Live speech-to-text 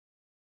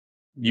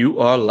You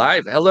are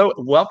live. Hello,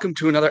 welcome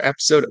to another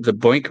episode of the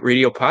Boink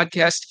Radio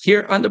Podcast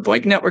here on the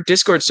Boink Network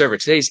Discord server.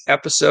 Today's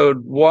episode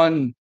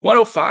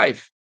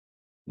 105.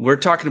 We're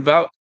talking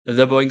about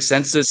the Boink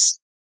Census.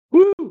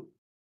 Woo!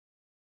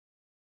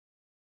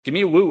 Give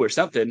me a woo or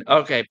something.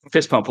 Okay,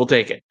 fist pump, we'll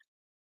take it.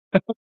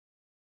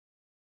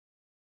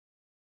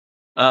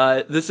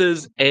 This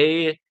is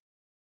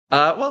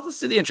let's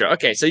do the intro.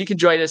 Okay, so you can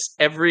join us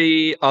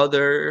every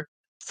other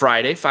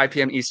Friday, 5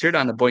 p.m. Eastern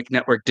on the Boink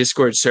Network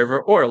Discord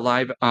server or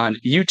live on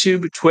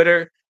YouTube,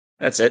 Twitter.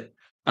 That's it.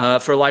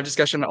 For a live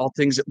discussion on all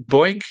things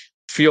Boink,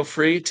 feel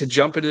free to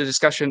jump into the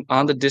discussion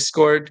on the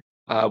Discord.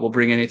 We'll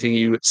bring anything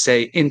you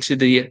say into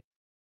the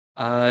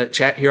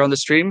chat here on the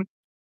stream.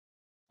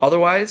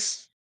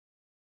 Otherwise,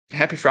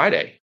 happy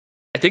Friday.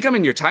 I think I'm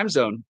in your time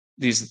zone.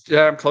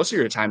 I'm closer to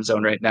your time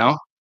zone right now.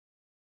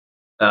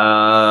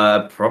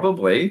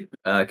 Probably,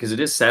 because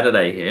it is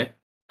Saturday here.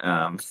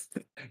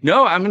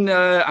 No, I'm in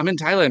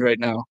Thailand right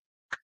now.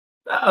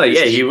 Oh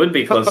yeah, you would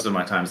be closer to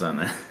my time zone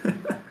then.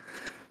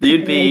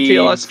 You'd be I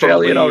feel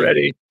Australian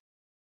already.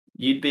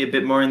 You'd be a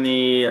bit more in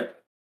the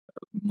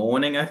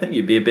morning, I think.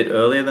 You'd be a bit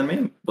earlier than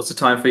me. What's the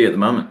time for you at the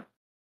moment?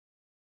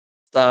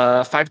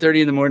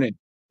 5:30 in the morning.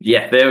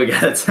 Yeah, there we go.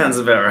 That sounds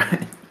about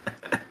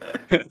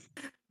right.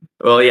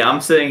 Well, yeah,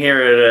 I'm sitting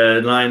here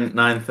at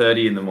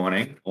 9:30 in the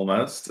morning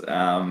almost.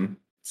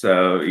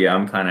 So yeah,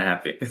 I'm kind of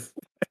happy.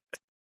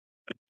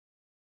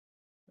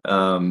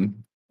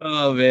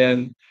 Oh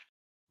man.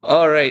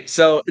 All right.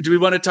 So do we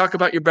want to talk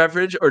about your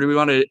beverage or do we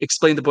want to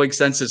explain the Boink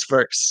Census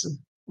first?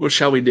 What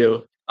shall we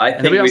do? I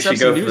think we should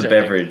go for the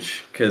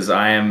beverage because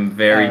I am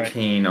very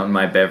keen on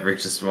my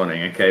beverage this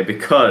morning, okay?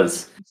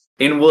 Because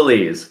in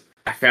Woolies,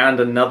 I found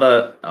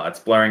another... Oh, it's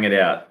blurring it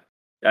out.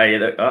 Oh,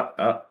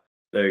 yeah,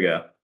 there we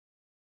go.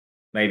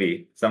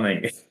 Maybe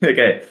something.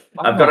 Okay,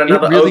 I've got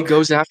another. It really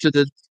goes after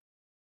the.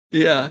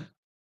 Yeah.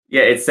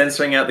 Yeah, it's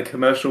censoring out the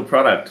commercial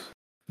product.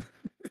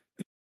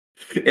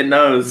 It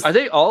knows. Are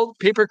they all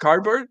paper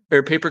cardboard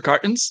or paper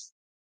cartons?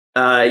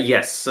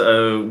 Yes.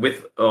 So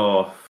with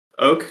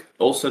Oak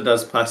also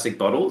does plastic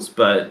bottles,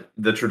 but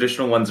the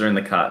traditional ones are in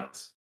the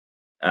cartons.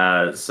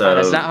 So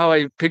that's not how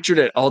I pictured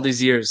it all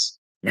these years.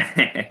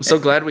 I'm so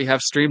glad we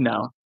have stream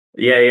now.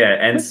 Yeah.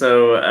 And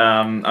so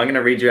I'm going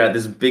to read you out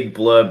this big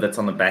blurb that's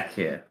on the back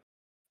here.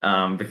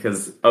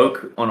 Because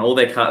Oak, on all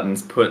their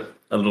cartons, put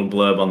a little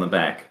blurb on the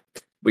back,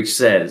 which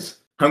says,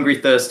 Hungry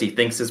Thirsty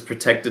thinks it's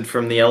protected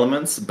from the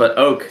elements, but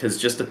Oak has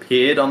just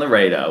appeared on the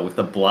radar with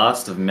a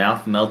blast of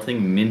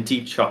mouth-melting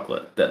minty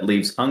chocolate that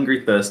leaves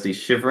Hungry Thirsty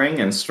shivering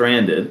and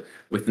stranded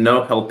with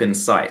no help in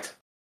sight.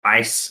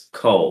 Ice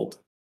cold.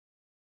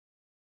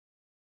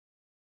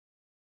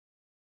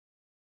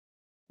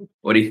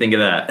 What do you think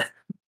of that?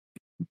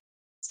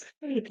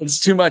 It's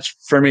too much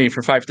for me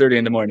for 5:30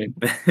 in the morning.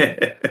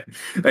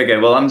 Okay,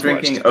 well, I'm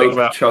drinking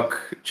Oak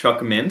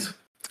Choc Mint,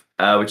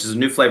 which is a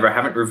new flavor I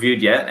haven't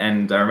reviewed yet,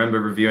 and I remember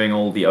reviewing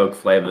all the Oak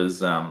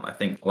flavors, I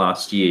think,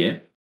 last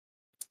year.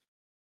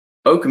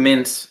 Oak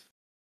Mint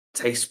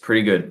tastes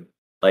pretty good.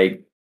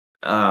 Like,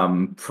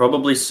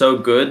 probably so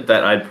good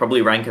that I'd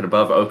probably rank it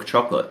above Oak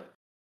Chocolate.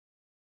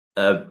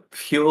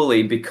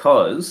 Purely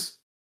because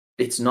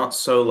it's not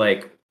so,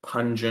 like,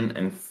 pungent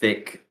and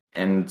thick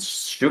and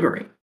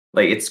sugary.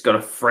 Like, it's got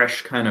a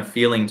fresh kind of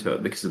feeling to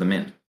it because of the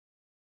mint.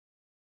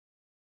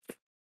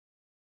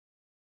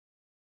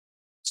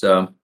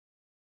 So,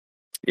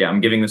 yeah,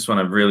 I'm giving this one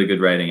a really good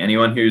rating.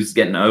 Anyone who's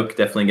getting Oak,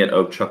 definitely get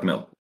Oak Choc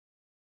Milk.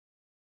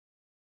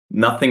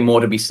 Nothing more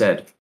to be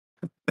said.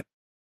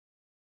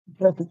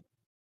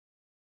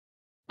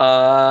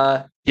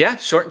 Yeah,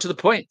 short and to the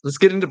point. Let's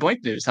get into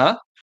Boink news, huh?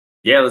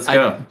 Yeah, let's go.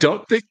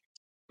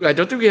 I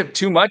don't think we have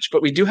too much,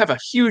 but we do have a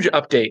huge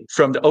update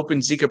from the Open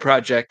Zika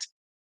project.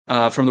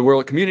 From the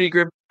World Community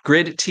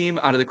Grid team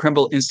out of the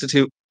Krembil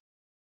Institute.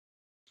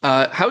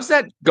 How's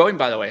that going,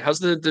 by the way? How's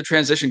the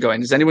transition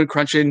going? Is anyone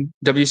crunching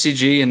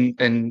WCG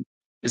and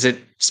is it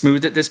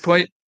smooth at this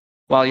point?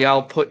 While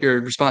y'all put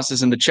your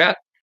responses in the chat,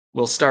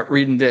 we'll start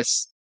reading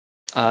this.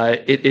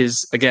 It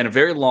is, again, a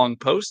very long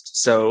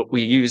post, so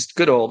we used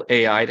good old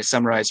AI to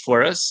summarize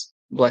for us.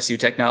 Bless you,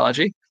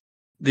 technology.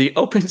 The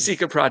Open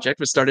Zika project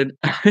was started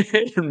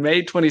in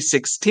May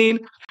 2016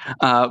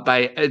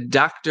 by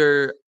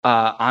Dr.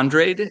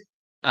 Andrade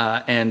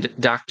and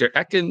Dr.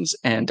 Ekins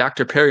and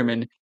Dr.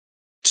 Perryman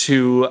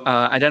to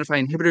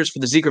identify inhibitors for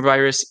the Zika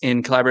virus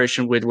in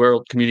collaboration with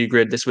World Community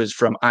Grid. This was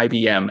from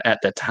IBM at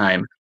the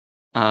time.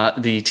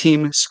 The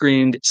team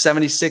screened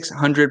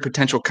 7,600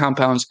 potential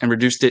compounds and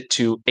reduced it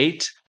to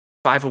 8,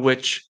 5 of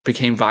which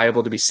became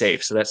viable to be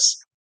safe. So that's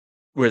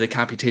where the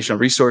computational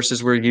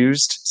resources were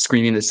used,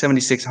 screening the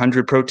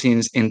 7,600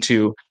 proteins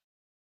into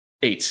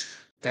 8.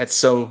 That's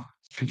so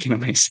freaking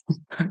amazing.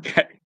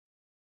 Okay.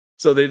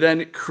 So they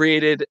then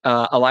created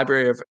a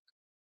library of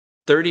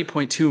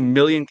 30.2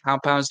 million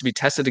compounds to be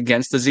tested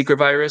against the Zika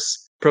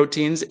virus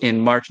proteins in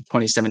March of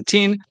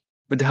 2017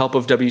 with the help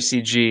of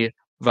WCG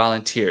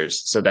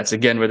volunteers. So that's,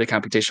 again, where the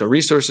computational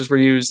resources were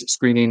used,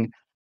 screening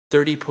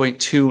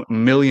 30.2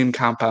 million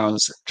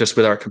compounds just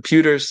with our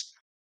computers.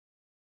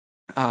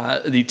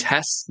 The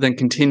tests then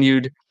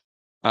continued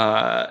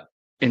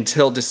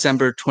until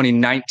December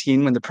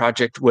 2019, when the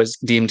project was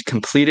deemed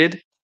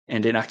completed.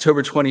 And in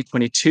October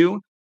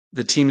 2022,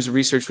 the team's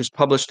research was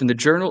published in the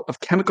Journal of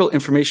Chemical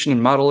Information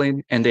and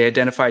Modeling, and they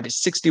identified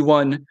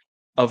 61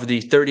 of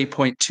the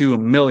 30.2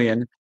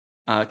 million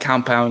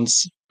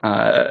compounds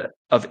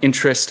of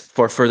interest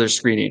for further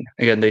screening.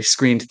 Again, they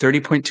screened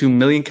 30.2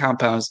 million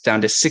compounds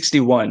down to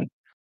 61,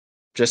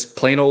 just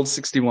plain old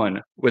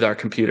 61 with our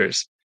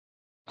computers.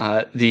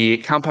 The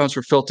compounds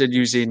were filtered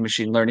using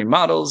machine learning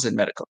models and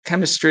medical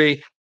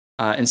chemistry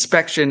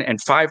inspection,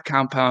 and 5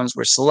 compounds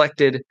were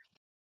selected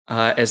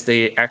as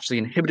they actually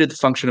inhibited the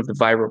function of the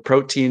viral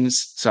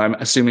proteins. So I'm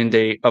assuming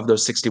of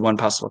those 61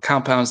 possible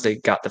compounds, they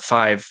got the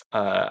 5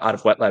 out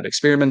of wet lab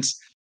experiments.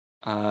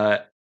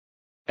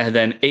 And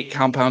then 8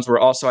 compounds were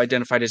also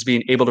identified as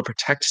being able to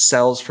protect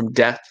cells from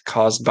death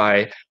caused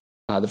by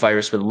the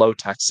virus with low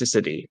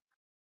toxicity.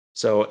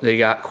 So they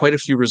got quite a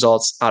few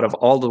results out of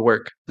all the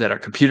work that our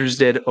computers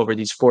did over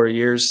these 4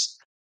 years.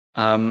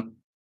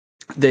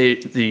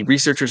 The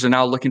researchers are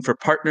now looking for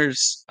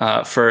partners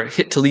for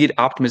hit-to-lead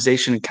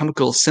optimization and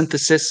chemical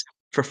synthesis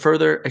for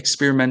further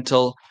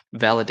experimental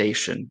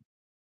validation.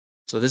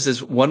 So this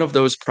is one of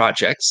those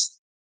projects,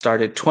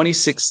 started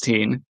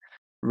 2016,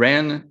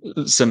 ran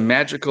some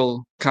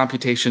magical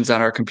computations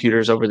on our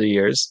computers over the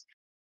years,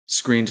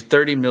 screened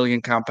 30 million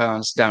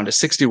compounds down to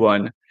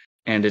 61,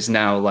 and is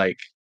now like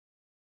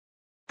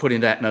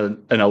putting that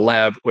in a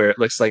lab where it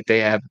looks like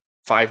they have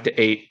 5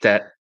 to 8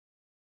 that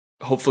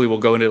hopefully will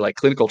go into like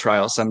clinical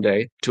trials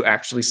someday to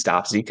actually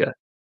stop Zika.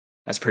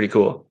 That's pretty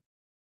cool.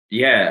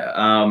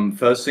 Yeah.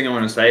 First thing I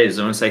want to say is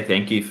I want to say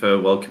thank you for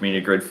World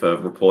Community Grid for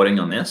reporting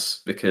on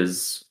this,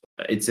 because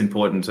it's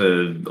important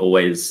to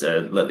always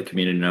let the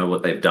community know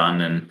what they've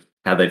done and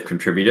how they've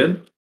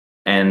contributed.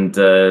 And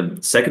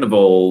second of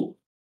all,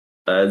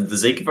 the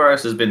Zika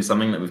virus has been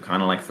something that we've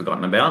kind of like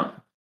forgotten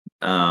about.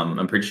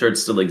 I'm pretty sure it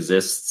still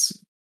exists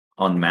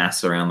en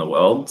masse around the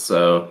world.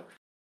 So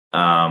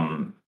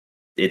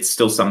it's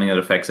still something that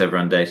affects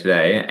everyone day to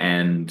day.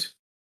 And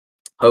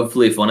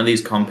hopefully if one of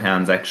these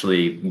compounds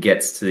actually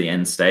gets to the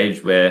end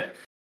stage where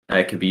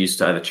it could be used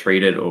to either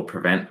treat it or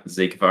prevent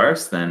Zika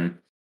virus, then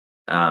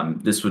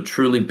this would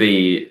truly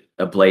be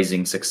a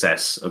blazing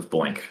success of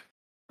BOINC.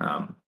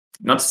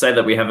 Not to say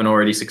that we haven't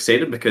already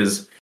succeeded,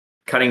 because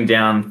cutting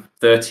down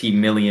 30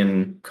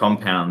 million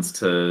compounds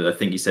to, I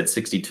think you said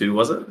 62,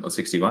 was it? Or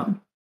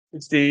 61?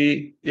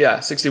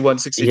 61,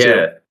 62.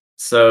 Yeah.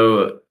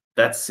 So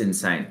that's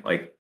insane.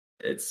 Like,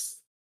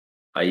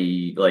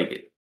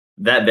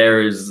 that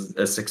there is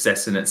a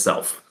success in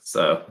itself.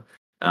 So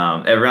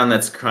everyone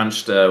that's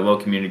crunched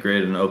World Community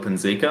Grid and Open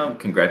Zika,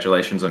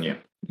 congratulations on you.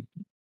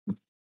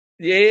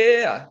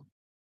 Yeah.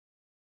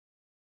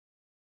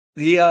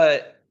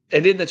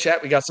 And in the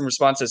chat, we got some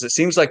responses. It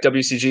seems like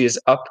WCG is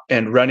up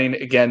and running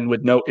again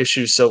with no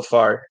issues so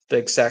far.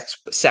 The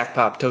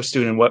Sackpop,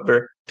 Toastone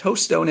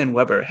and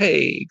Weber.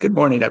 Hey, good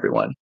morning,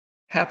 everyone.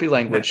 Happy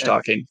language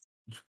talking.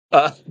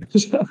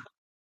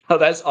 Oh,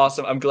 that's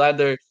awesome. I'm glad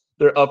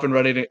they're up and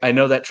running. I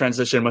know that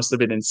transition must have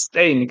been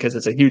insane because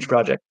it's a huge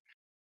project.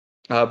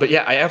 But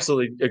yeah, I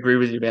absolutely agree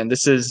with you, man.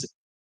 This is,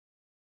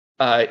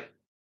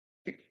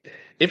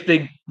 if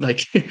they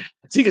like,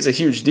 Zika's a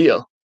huge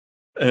deal.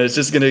 And it's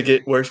just going to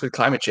get worse with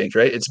climate change,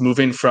 right? It's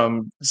moving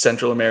from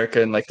Central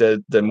America and like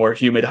the more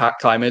humid, hot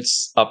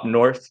climates up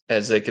north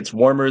as it gets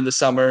warmer in the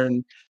summer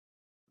and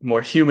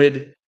more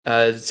humid.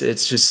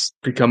 It's just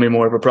becoming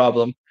more of a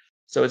problem.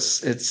 So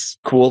it's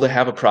cool to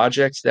have a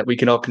project that we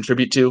can all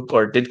contribute to,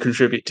 or did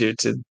contribute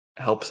to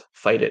help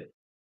fight it.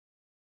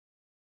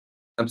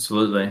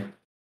 Absolutely.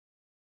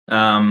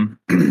 I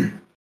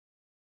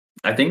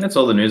think that's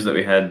all the news that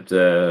we had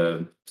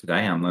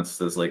today, unless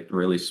there's like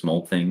really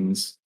small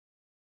things.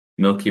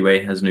 Milky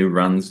Way has new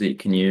runs that you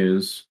can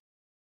use.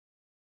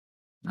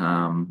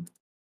 But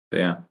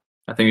yeah,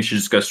 I think we should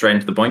just go straight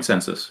into the BOINC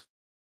census.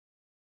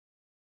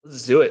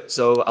 Let's do it.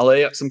 So I'll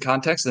lay out some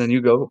context and then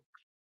you go.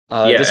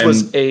 I'm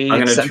was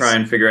going to try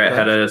and figure out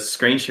how to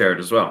screen share it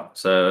as well.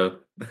 So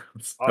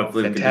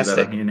hopefully we can do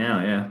that on here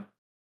now. Yeah.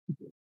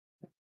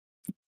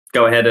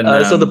 Go ahead and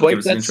so the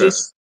BOINC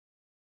census.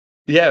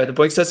 Yeah, the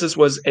BOINC census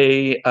was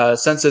a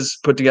census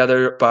put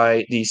together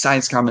by the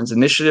Science Commons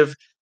Initiative.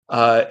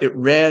 It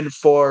ran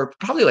for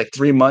probably like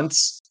 3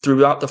 months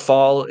throughout the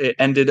fall. It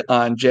ended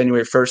on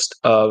January 1st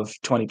of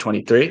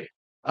 2023.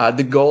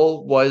 The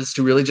goal was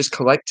to really just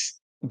collect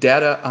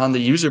data on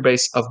the user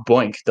base of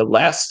BOINC. The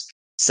last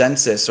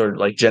census, or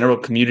like general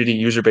community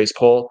user base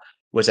poll,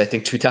 was I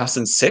think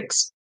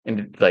 2006.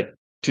 And like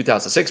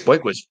 2006,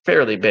 BOINC was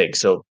fairly big.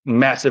 So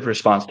massive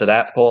response to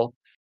that poll.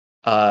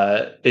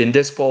 In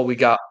this poll, we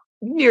got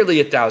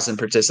nearly 1,000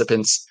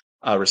 participants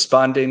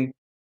responding.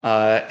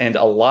 And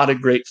a lot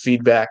of great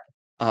feedback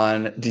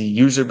on the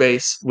user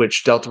base,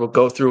 which Delta will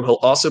go through. He'll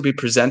also be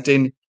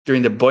presenting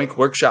during the BOINC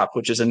workshop,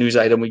 which is a news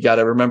item we got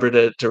to remember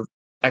to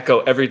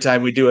echo every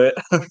time we do it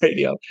on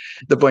radio.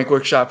 The BOINC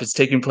workshop is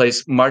taking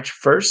place March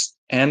 1st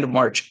and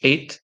March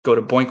 8th. Go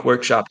to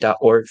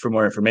boincworkshop.org for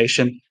more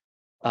information.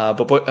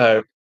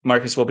 But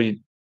Marcus will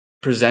be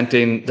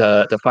presenting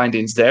the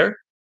findings there.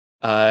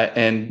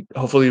 And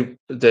hopefully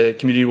the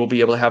community will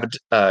be able to have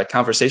a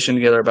conversation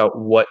together about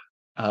what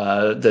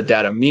the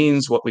data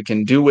means, what we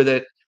can do with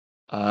it.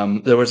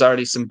 There was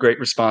already some great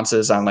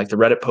responses on like the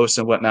Reddit posts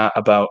and whatnot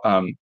about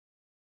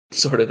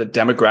sort of the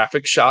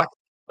demographic shock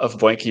of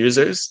BOINC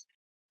users.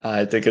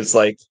 I think it's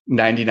like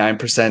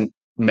 99%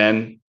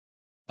 men.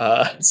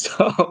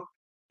 So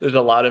there's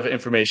a lot of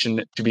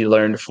information to be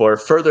learned for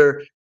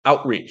further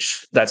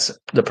outreach. That's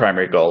the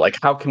primary goal. Like,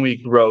 how can we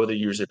grow the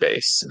user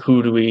base?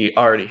 Who do we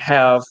already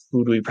have?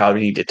 Who do we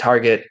probably need to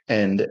target?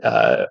 And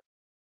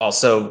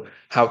also,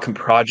 how can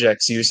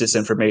projects use this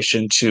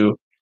information to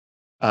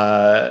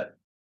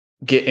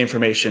get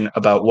information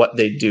about what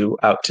they do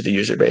out to the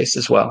user base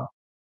as well?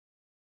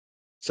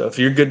 So if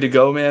you're good to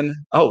go, man.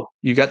 Oh,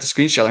 you got the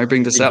screenshot. Let me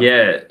bring this up.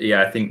 Yeah.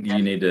 I think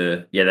you need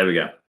to. Yeah, there we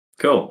go.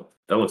 Cool.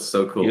 That looks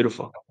so cool.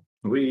 Beautiful.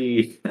 All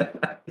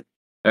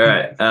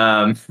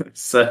right.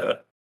 So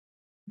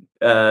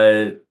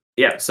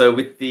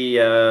with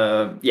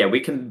the we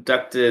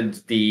conducted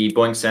the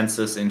BOINC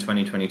census in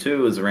 2022. It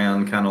was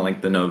around kind of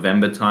like the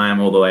November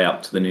time all the way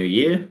up to the new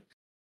year.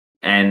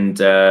 And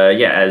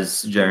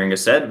as Jeringa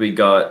said, we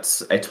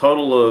got a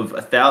total of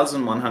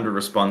 1,100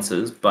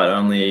 responses, but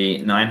only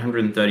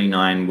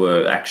 939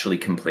 were actually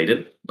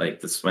completed.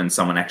 Like, this when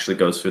someone actually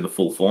goes through the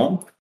full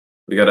form.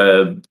 We got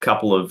a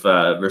couple of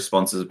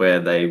responses where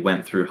they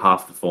went through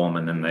half the form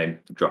and then they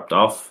dropped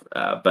off.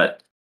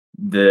 But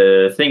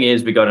the thing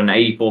is, we got an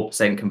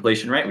 84%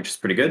 completion rate, which is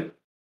pretty good.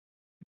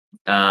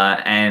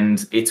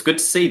 And it's good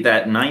to see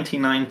that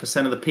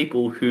 99% of the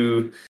people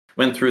who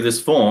went through this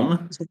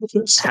form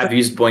have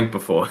used BOINC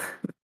before.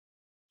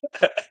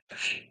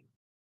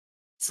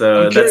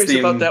 So I'm curious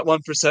about that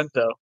 1%,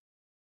 though.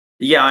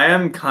 Yeah, I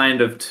am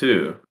kind of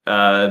too.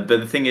 But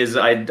the thing is,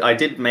 I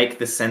did make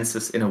the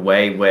census in a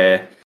way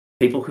where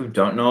people who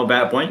don't know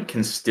about BOINC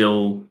can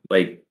still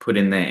like put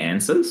in their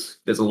answers.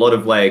 There's a lot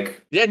of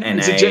like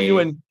it's a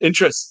genuine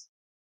interest.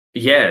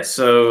 Yeah,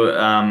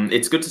 so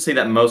it's good to see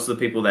that most of the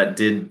people that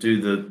did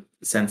do the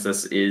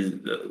census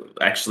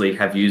actually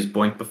have used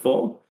BOINC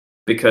before,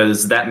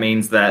 because that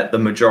means that the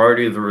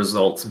majority of the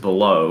results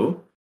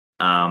below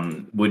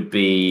would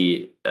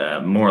be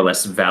more or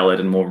less valid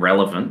and more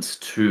relevant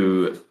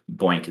to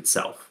BOINC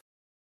itself.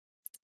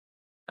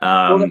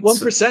 Well, that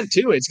 1%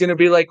 too, it's going to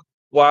be like,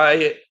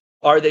 why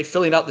are they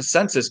filling out the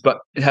census but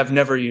have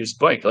never used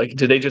BOINC? Like,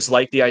 do they just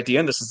like the idea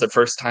and this is their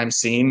first time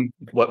seeing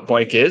what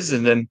BOINC is?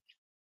 And then,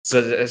 so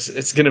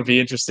it's going to be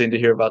interesting to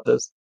hear about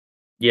this.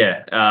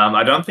 Yeah,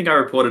 I don't think I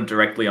reported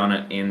directly on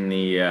it in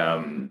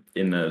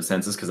the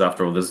census, because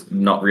after all, there's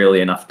not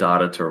really enough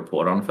data to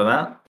report on for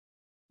that.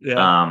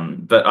 Yeah.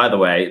 But either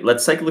way,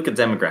 let's take a look at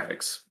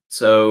demographics.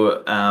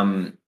 So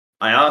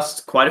I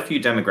asked quite a few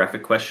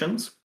demographic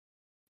questions,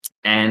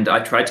 and I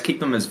tried to keep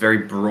them as very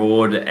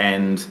broad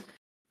and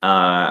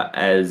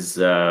as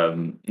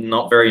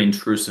not very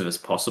intrusive as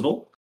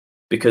possible,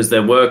 because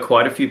there were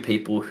quite a few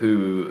people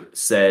who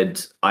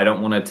said, I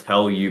don't want to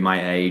tell you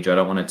my age, I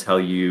don't want to tell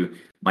you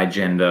my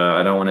gender,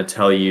 I don't want to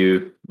tell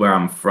you where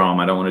I'm from,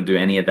 I don't want to do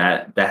any of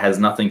that. That has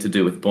nothing to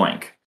do with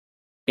BOINC.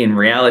 In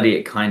reality,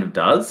 it kind of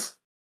does.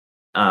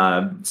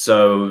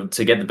 So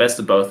to get the best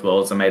of both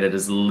worlds, I made it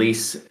as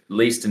least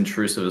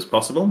intrusive as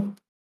possible.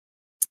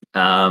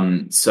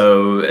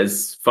 So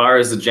as far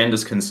as the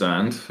gender's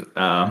concerned,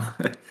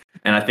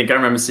 and I think I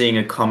remember seeing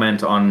a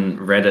comment on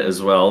Reddit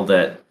as well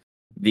that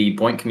the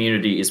BOINC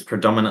community is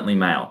predominantly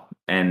male,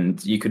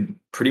 and you could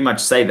pretty much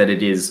say that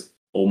it is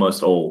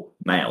almost all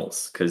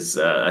males, because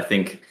I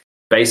think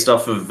based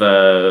off of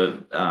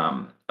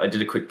I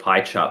did a quick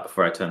pie chart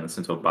before I turned this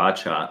into a bar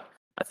chart.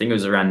 I think it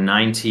was around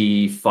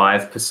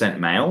 95%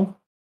 male,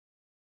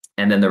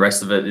 and then the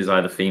rest of it is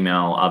either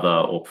female, other,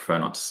 or prefer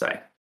not to say.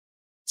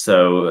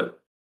 So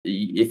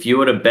if you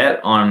were to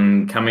bet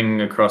on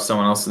coming across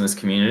someone else in this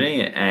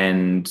community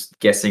and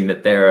guessing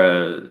that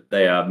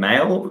they are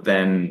male,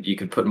 then you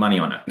could put money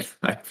on it,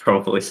 I'd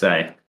probably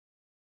say.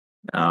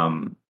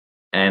 And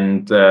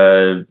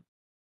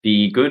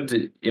the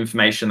good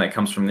information that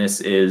comes from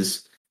this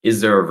is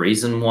there a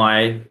reason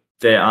why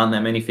there aren't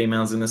that many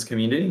females in this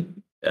community?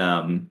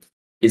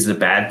 Is it a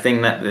bad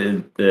thing that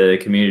the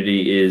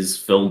community is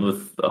filled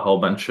with a whole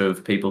bunch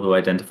of people who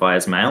identify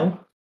as male?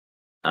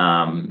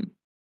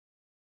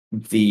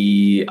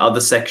 The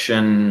other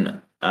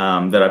section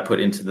that I put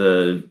into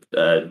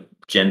the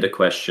gender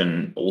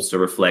question also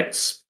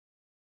reflects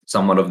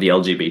somewhat of the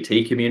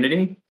LGBT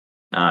community.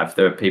 If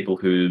there are people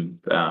who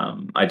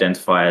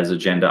identify as a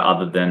gender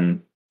other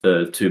than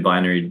the two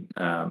binary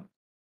male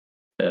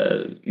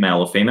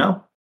or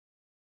female,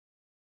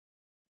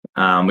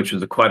 which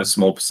was quite a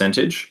small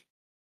percentage.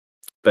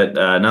 But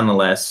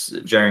nonetheless,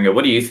 Jeringa,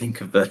 what do you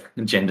think of the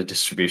gender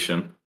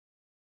distribution?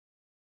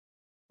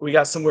 We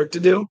got some work to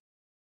do.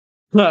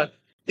 I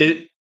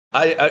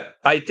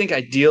think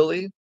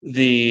ideally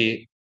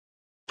the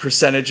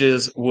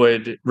percentages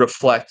would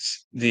reflect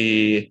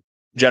the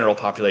general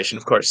population,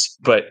 of course,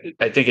 but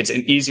I think it's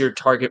an easier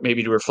target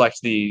maybe to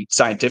reflect the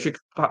scientific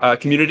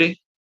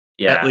community,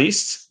 at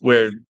least,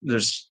 where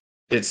there's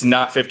it's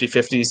not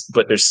 50-50s,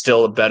 but there's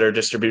still a better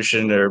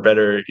distribution or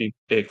better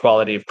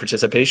equality of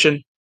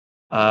participation.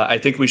 I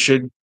think we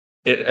should,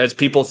 as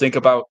people think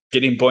about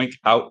getting BOINC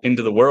out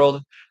into the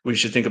world, we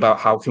should think about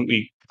how can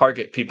we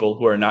target people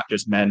who are not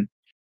just men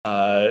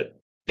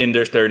in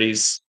their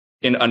 30s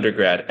in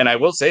undergrad. And I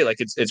will say, like,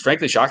 it's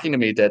frankly shocking to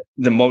me that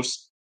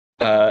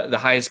the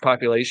highest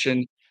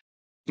population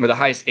or the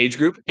highest age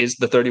group is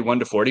the 31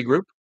 to 40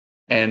 group.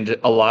 And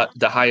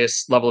the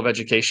highest level of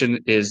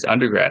education is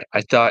undergrad.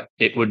 I thought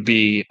it would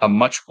be a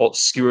much more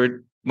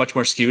skewed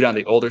on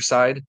the older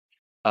side,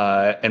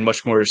 and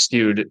much more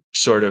skewed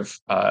sort of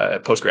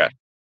post-grad.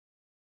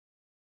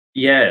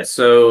 Yeah,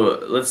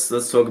 so let's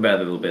talk about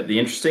it a little bit. The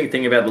interesting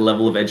thing about the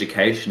level of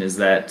education is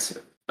that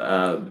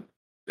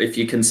if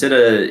you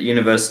consider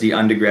university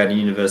undergrad and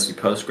university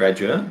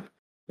postgraduate,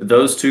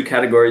 those two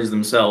categories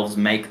themselves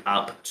make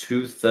up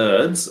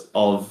 2/3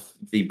 of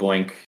the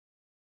BOINC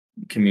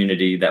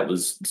community that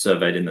was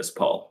surveyed in this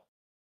poll.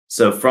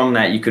 So from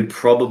that, you could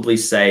probably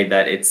say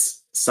that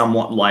it's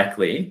somewhat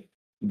likely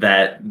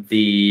that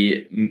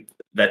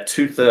that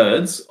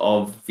 2/3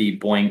 of the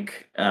BOINC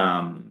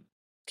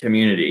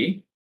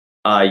community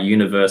are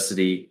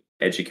university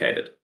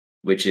educated,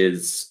 which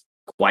is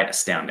quite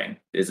astounding.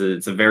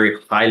 It's a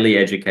very highly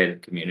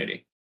educated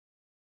community.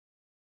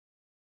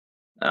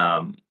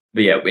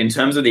 But yeah, in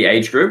terms of the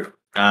age group,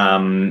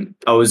 I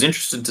was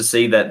interested to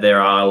see that there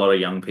are a lot of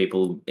young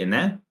people in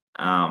there.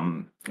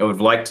 I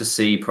would like to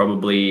see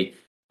probably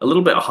a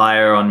little bit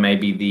higher on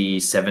maybe the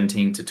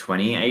 17 to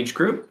 20 age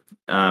group,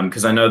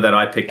 because I know that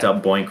I picked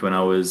up BOINC when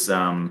I was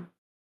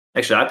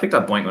actually I picked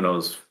up BOINC when I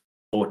was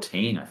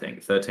 14, I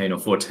think 13 or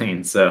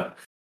 14. So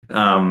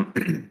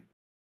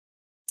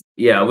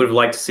yeah, I would have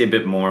liked to see a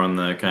bit more on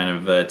the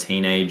kind of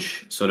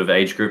teenage sort of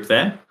age group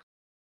there.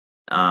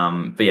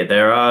 But yeah,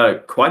 there are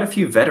quite a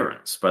few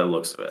veterans by the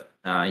looks of it.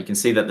 You can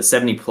see that the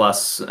 70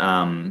 plus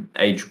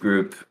age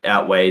group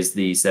outweighs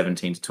the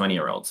 17 to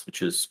 20-year-olds,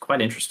 which is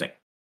quite interesting.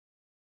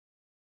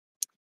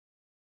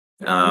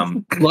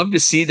 Love to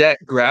see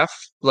that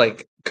graph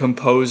like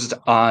composed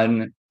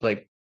on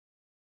like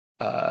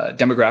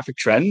demographic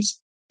trends,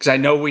 because I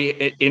know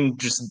in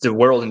just the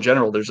world in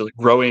general, there's a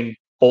growing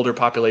older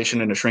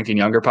population and a shrinking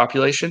younger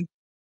population.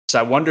 So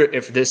I wonder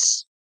if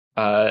this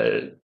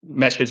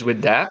meshes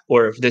with that,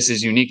 or if this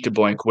is unique to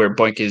BOINC, where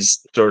BOINC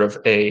is sort of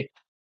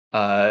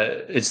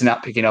it's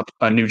not picking up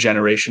a new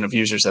generation of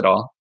users at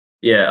all.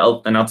 Yeah,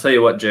 I'll tell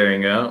you what,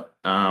 Jeringer,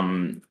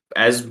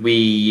 as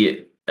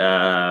we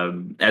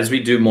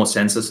do more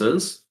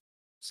censi.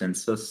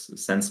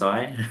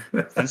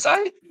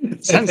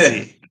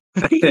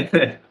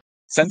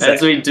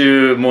 As we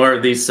do more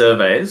of these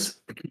surveys,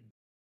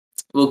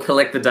 we'll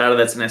collect the data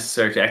that's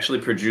necessary to actually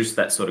produce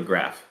that sort of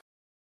graph.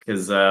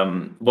 Because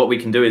what we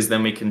can do is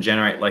then we can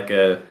generate like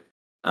a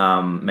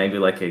maybe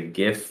like a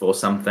GIF or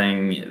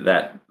something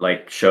that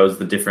like shows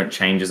the different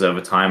changes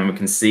over time, and we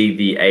can see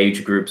the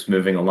age groups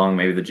moving along.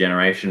 Maybe the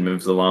generation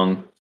moves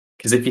along.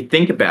 Because if you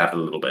think about it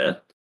a little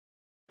bit,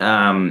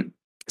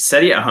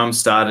 SETI at Home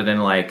started in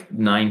like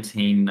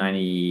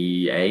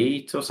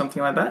 1998 or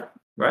something like that,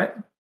 right?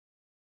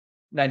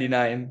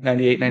 99,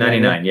 98,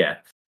 99. 99, yeah.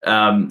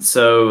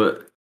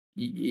 So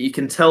you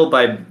can tell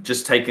by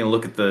just taking a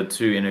look at the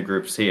two inner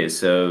groups here.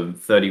 So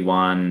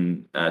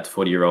 31 to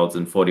 40-year-olds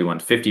and 41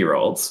 to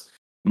 50-year-olds,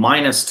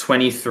 minus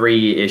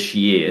 23-ish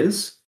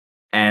years,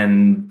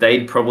 and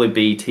they'd probably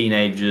be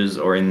teenagers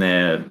or in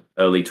their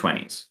early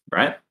 20s,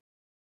 right?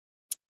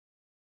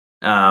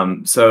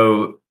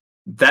 So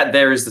that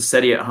there is the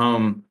SETI at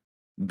Home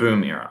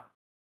boom era,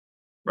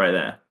 right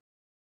there.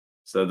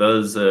 So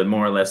those are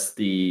more or less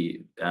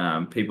the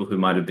people who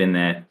might have been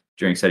there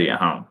during SETI at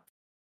Home,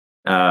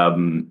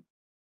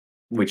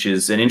 which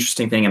is an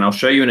interesting thing. And I'll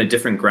show you in a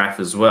different graph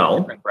as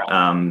well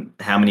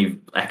how many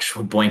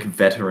actual BOINC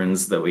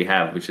veterans that we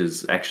have, which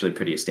is actually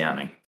pretty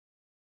astounding.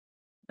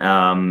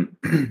 But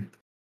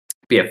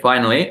yeah,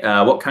 finally,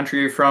 what country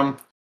are you from?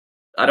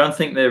 I don't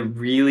think there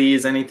really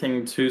is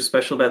anything too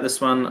special about this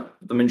one.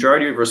 The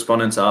majority of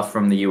respondents are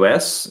from the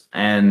US,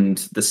 and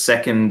the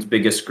second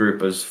biggest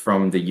group is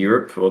from the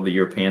Europe or the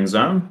European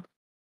zone.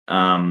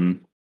 And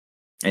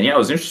yeah, I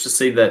was interested to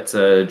see that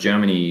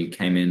Germany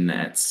came in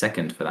at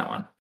second for that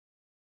one.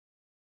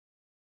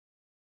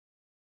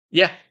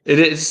 Yeah, it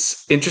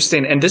is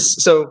interesting. And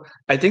so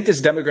I think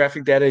this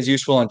demographic data is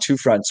useful on two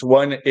fronts.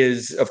 One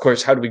is, of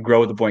course, how do we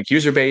grow the BOINC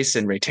user base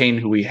and retain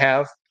who we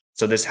have?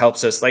 So this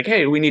helps us like,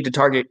 hey, we need to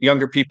target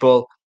younger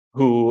people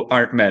who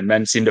aren't men.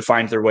 Men seem to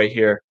find their way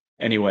here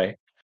anyway.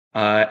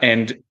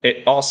 And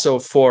it also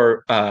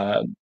for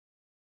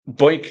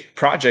BOINC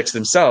projects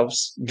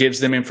themselves gives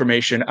them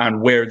information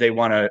on who they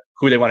want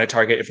to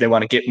target if they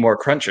want to get more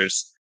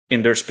crunchers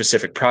in their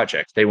specific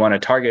project. They want to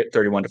target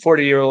 31 to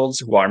 40-year-olds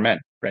who are men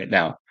right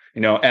now.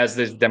 You know, as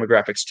the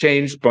demographics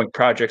change, BOINC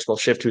projects will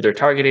shift who they're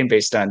targeting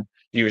based on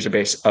the user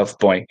base of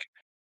BOINC.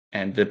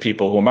 And the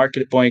people who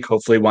market at BOINC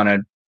hopefully want to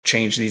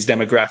change these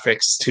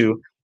demographics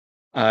to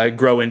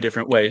grow in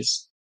different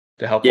ways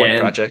to help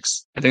BOINC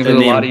projects. I think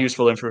there's a lot of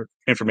useful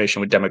information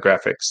with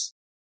demographics.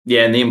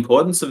 Yeah, and the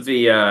importance of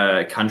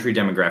the country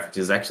demographics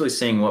is actually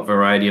seeing what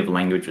variety of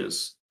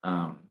languages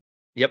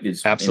Yep, is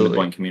in the absolutely.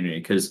 Boink community.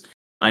 Because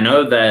I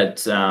know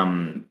that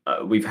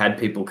we've had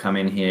people come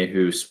in here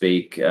who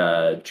speak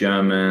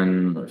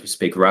German, who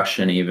speak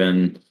Russian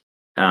even,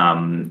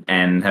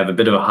 and have a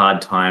bit of a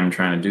hard time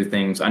trying to do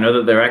things. I know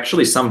that there are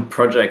actually some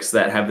projects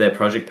that have their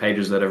project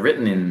pages that are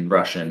written in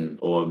Russian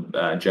or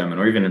German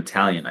or even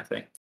Italian, I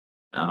think,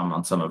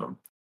 on some of them.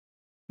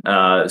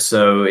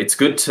 So it's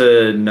good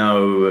to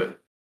know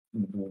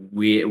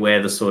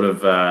where the sort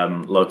of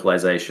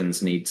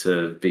localizations need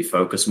to be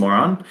focused more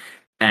on.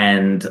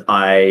 And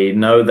I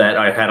know that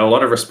I had a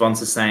lot of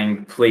responses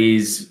saying,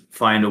 please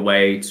find a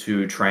way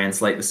to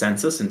translate the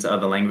census into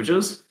other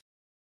languages.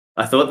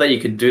 I thought that you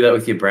could do that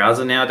with your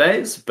browser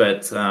nowadays,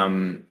 but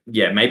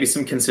yeah, maybe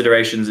some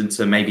considerations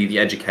into maybe the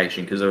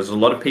education, because there was a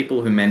lot of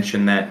people who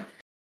mentioned that,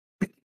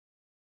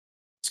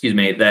 excuse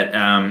me,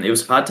 that it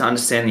was hard to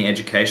understand the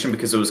education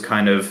because it was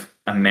kind of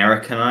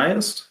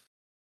Americanized.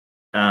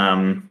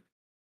 Um,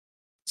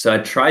 so I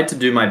tried to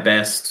do my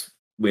best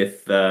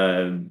with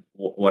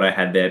what I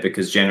had there,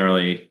 because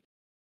generally,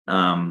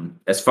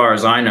 as far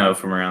as I know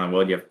from around the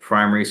world, you have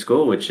primary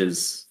school, which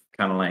is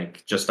kind of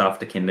like just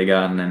after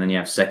kindergarten, and then you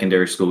have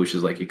secondary school, which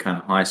is like your kind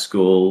of high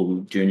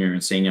school, junior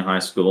and senior high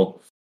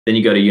school. Then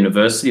you go to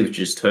university, which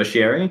is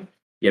tertiary.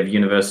 You have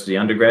university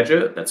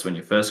undergraduate, that's when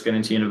you first get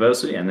into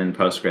university, and then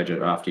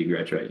postgraduate after you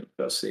graduate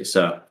university.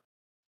 So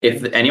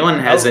if anyone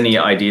has any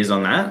ideas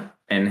on that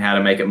and how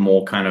to make it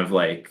more kind of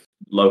like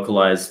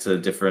localized to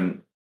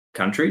different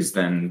countries,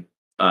 then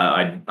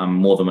I'm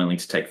more than willing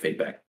to take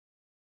feedback.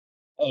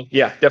 Oh,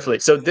 yeah, definitely.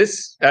 So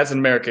this, as an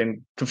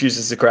American,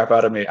 confuses the crap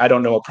out of me. I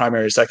don't know what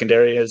primary or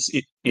secondary is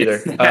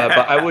either. But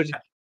I would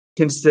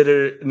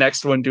consider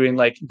next one doing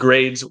like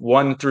grades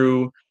 1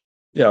 through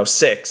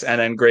 6,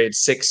 and then grades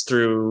 6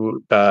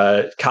 through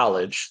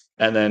college,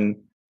 and then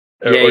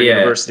Yeah, or yeah.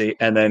 university,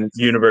 and then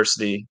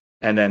university,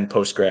 and then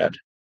post grad.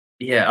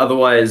 Yeah,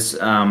 otherwise,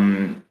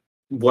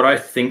 what I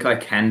think I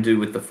can do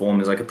with the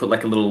form is I could put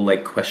like a little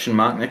like question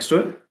mark next to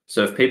it.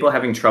 So if people are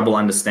having trouble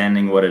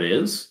understanding what it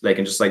is, they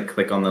can just like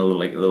click on the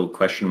little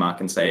question mark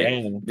and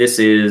say, Yeah. this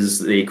is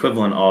the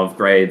equivalent of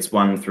grades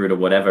 1 through to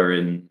whatever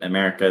in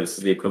America. This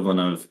is the equivalent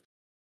of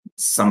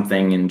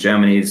something in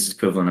Germany. This is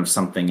equivalent of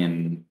something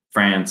in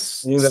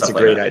France, I think that's a stuff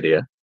like great that.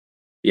 idea.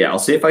 Yeah, I'll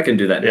see if I can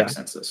do that Yeah. next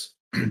census.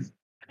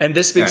 And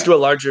this All speaks right. to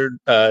a larger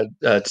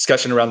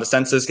discussion around the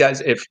census, guys.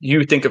 If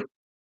you think of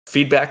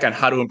feedback on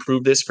how to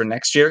improve this for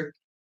next year,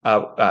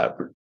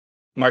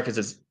 Marcus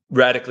is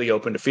radically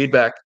open to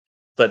feedback.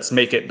 Let's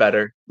make it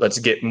better. Let's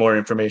get more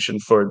information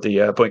for the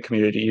Boink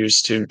community to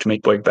use to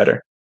make Boink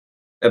better.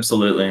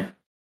 Absolutely.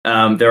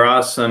 There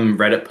are some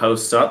Reddit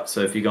posts up.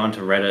 So if you go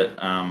onto Reddit,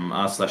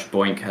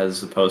 r/boink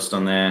has a post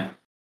on there.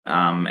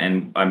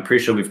 And I'm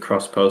pretty sure we've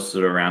cross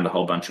posted around a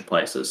whole bunch of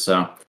places.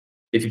 So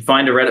if you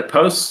find a Reddit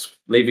post,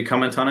 leave your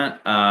comment on it.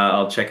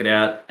 I'll check it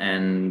out.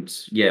 And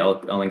yeah,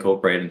 I'll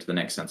incorporate it into the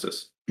next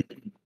census.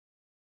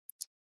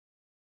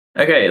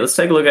 Okay, let's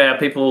take a look at how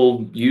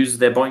people use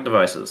their Boink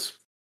devices.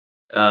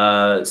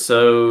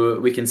 So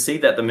we can see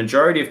that the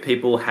majority of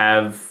people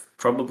have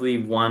probably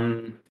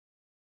 1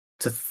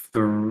 to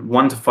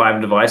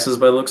 5 devices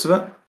by the looks of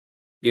it.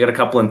 You got a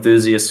couple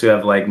enthusiasts who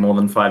have like more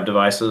than 5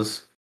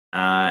 devices.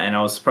 And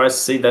I was surprised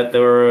to see that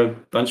there were a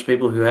bunch of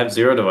people who have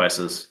 0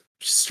 devices,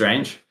 which is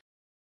strange.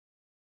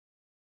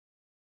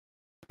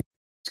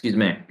 Excuse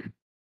me.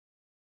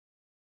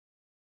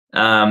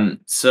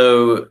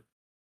 So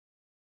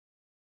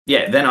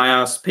yeah, then I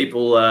asked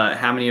people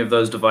how many of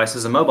those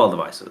devices are mobile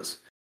devices.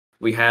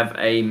 We have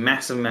a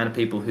massive amount of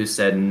people who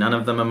said none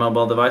of them are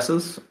mobile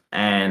devices,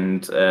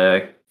 and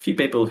a few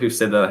people who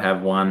said that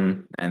have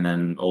 1, and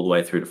then all the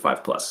way through to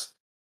 5 plus.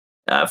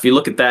 If you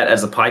look at that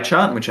as a pie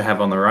chart, which I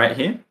have on the right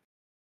here,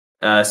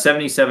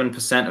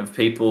 77% of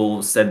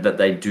people said that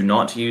they do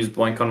not use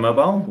Boink on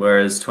mobile,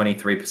 whereas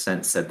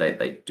 23% said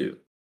they do.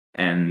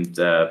 And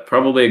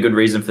probably a good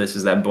reason for this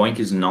is that Boink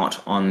is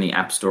not on the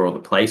App Store or the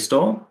Play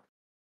Store.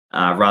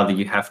 Rather,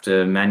 you have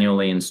to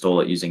manually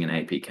install it using an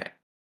APK.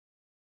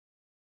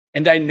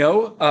 And I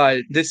know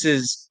this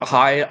is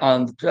high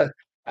on.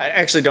 I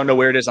actually don't know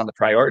where it is on the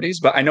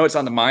priorities, but I know it's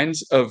on the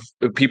minds of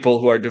the people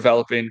who are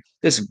developing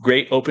this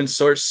great open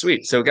source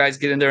suite. So guys,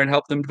 get in there and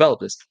help them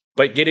develop this.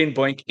 But getting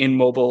Boink in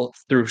mobile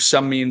through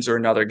some means or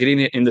another, getting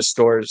it in the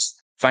stores,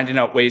 finding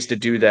out ways to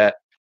do that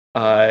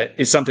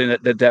is something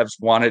that the devs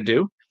want to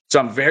do. So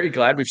I'm very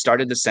glad we've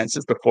started the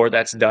census before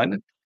that's done.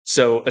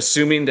 So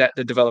assuming that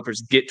the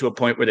developers get to a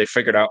point where they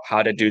figured out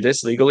how to do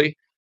this legally,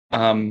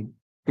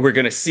 we're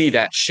going to see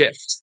that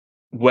shift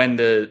when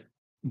the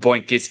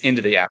Boink gets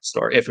into the App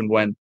Store, if and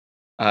when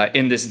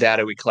in this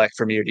data we collect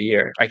from year to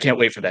year. I can't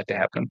wait for that to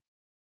happen.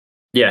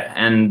 Yeah,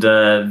 and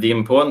the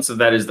importance of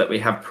that is that we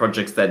have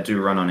projects that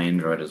do run on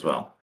Android as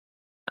well.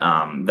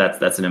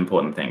 That's an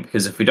important thing,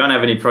 because if we don't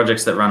have any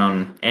projects that run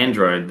on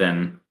Android,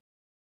 then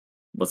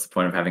what's the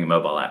point of having a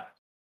mobile app?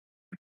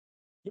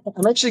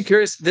 I'm actually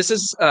curious. This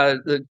is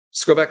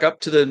scroll back up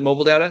to the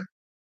mobile data.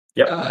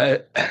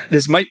 Yep.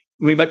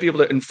 We might be able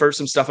to infer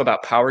some stuff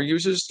about power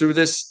users through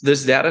this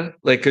data,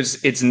 like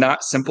because it's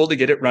not simple to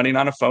get it running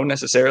on a phone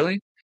necessarily.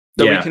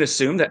 So we can Yeah.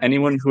 assume that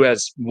anyone who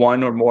has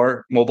one or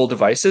more mobile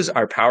devices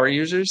are power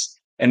users.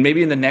 And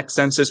maybe in the next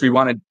census, we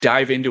want to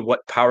dive into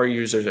what power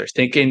users are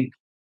thinking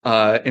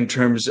in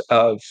terms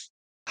of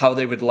how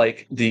they would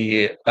like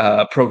the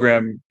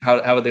program,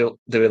 how they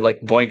would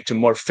like BOINC to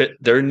more fit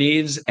their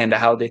needs, and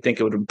how they think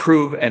it would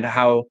improve, and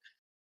how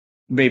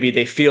maybe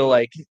they feel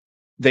like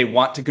they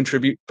want to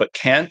contribute but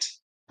can't,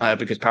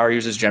 because power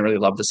users generally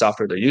love the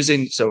software they're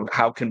using. So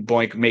how can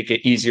BOINC make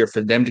it easier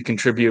for them to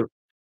contribute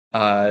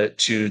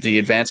to the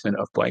advancement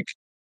of BOINC?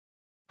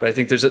 But I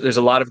think there's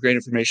a lot of great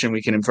information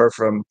we can infer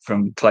from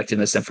collecting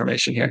this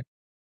information here.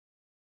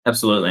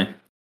 Absolutely.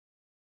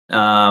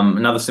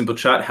 Another simple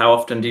chat. How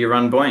often do you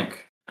run BOINC?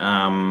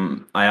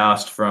 I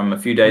asked from a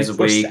few days a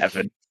week.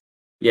 24/7.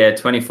 Yeah,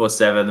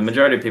 24/7. The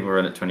majority of people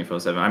run it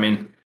 24/7. I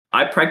mean,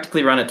 I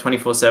practically run it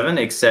 24/7,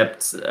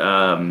 except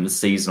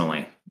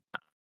seasonally.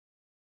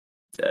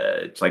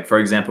 Like, for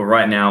example,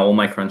 right now, all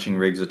my crunching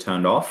rigs are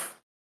turned off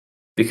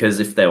because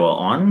if they were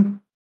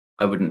on,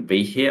 I wouldn't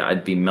be here.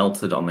 I'd be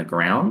melted on the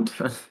ground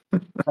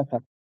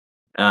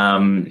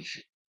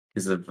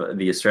because of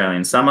the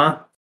Australian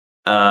summer.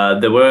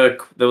 There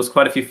was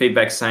quite a few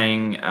feedback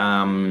saying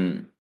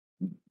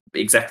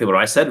exactly what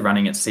I said,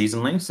 running it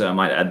seasonally. So I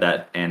might add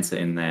that answer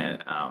in there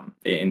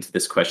into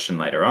this question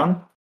later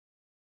on.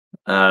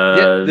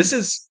 Yeah, this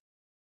is.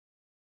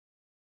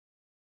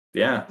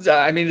 Yeah.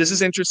 I mean, this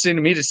is interesting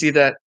to me to see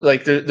that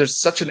like there's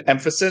such an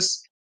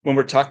emphasis when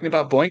we're talking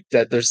about BOINC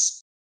that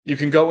you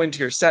can go into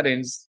your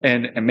settings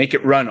and make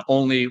it run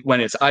only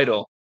when it's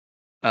idle.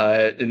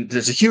 And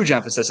there's a huge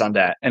emphasis on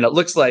that, and it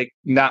looks like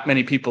not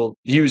many people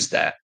use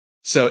that.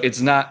 So it's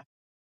not.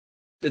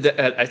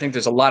 I think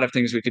there's a lot of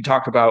things we could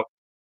talk about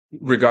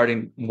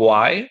regarding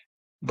why,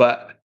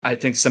 but I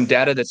think some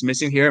data that's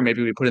missing here,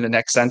 maybe we put in the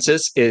next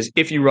census, is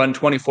if you run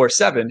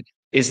 24/7,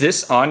 is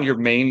this on your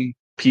main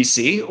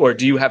PC, or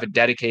do you have a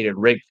dedicated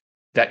rig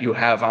that you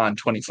have on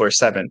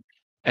 24/7?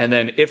 And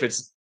then if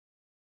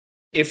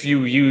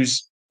you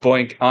use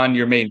BOINC on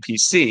your main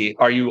PC,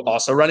 are you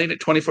also running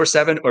it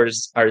 24/7, or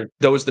are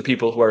those the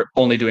people who are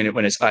only doing it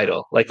when it's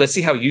idle? Like, let's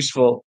see how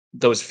useful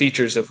those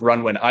features of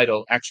run when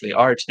idle actually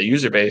are to the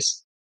user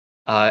base,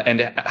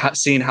 and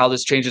seeing how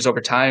this changes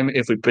over time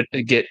if we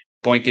get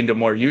BOINC into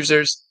more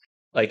users.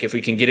 Like, if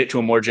we can get it to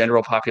a more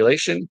general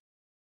population,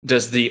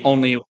 does the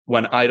only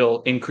when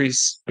idle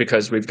increase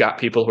because we've got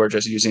people who are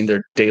just using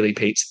their daily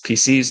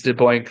PCs to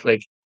BOINC?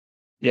 Like,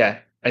 yeah,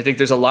 I think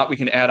there's a lot we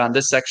can add on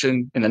this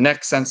section in the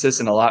next census,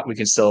 and a lot we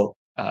can still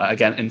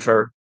again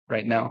infer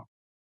right now.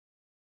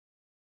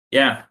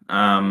 Yeah.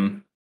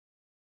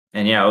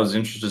 And yeah, I was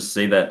interested to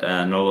see that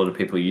not a lot of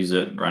people use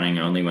it running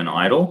only when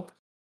idle.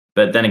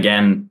 But then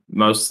again,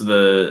 most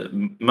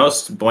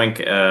BOINC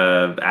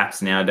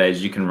apps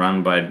nowadays you can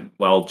run by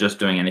just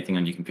doing anything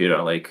on your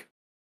computer. Like,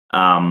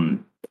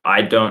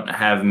 I don't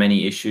have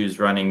many issues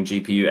running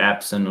GPU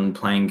apps and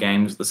playing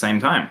games at the same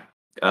time.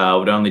 I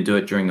would only do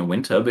it during the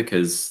winter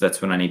because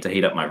that's when I need to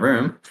heat up my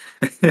room.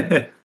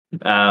 Yeah,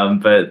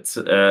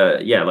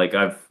 like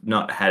I've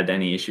not had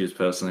any issues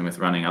personally with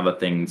running other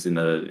things in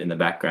the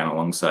background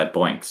alongside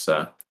BOINC.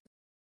 So,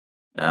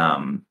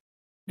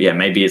 yeah,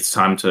 maybe it's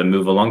time to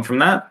move along from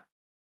that.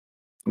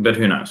 But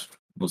who knows?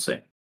 We'll see.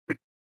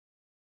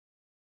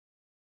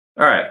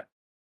 All right.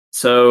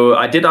 So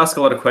I did ask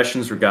a lot of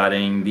questions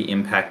regarding the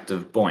impact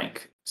of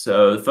BOINC.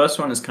 So the first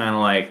one is kind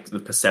of like the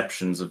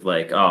perceptions of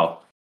like,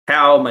 oh,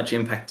 how much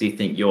impact do you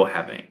think you're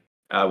having?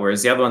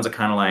 Whereas the other ones are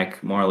kind of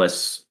like more or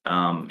less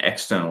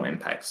external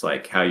impacts,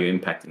 like how you're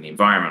impacting the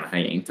environment, how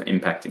you're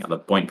impacting other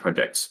BOINC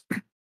projects.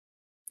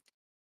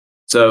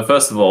 So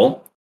first of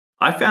all,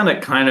 I found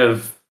it kind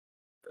of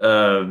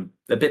a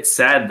bit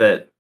sad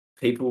that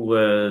people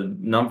were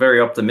not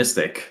very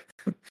optimistic.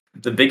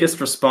 The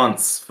biggest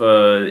response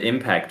for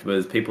impact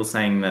was people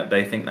saying that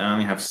they think they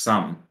only have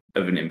some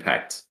of an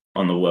impact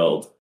on the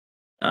world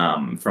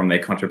from their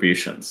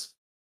contributions.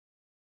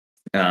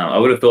 I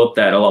would have thought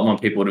that a lot more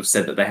people would have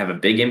said that they have a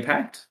big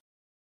impact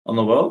on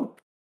the world.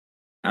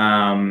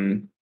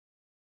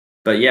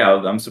 But yeah,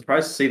 I'm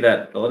surprised to see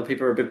that a lot of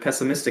people are a bit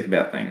pessimistic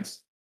about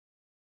things.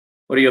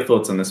 What are your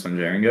thoughts on this one,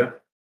 Jeringo?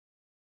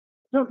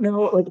 I don't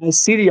know. Like, I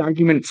see the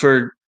argument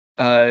for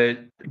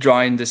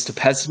drawing this to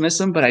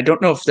pessimism, but I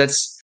don't know if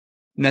that's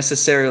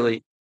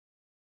necessarily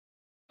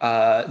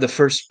the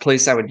first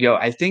place I would go.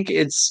 I think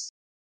it's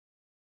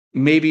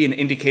maybe an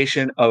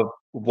indication of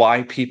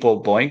why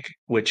people BOINC,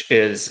 which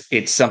is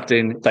it's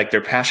something like they're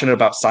passionate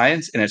about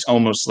science, and it's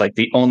almost like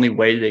the only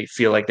way they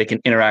feel like they can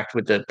interact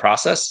with the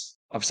process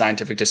of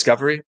scientific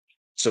discovery.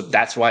 So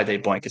that's why they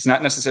BOINC. It's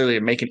not necessarily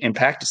to make an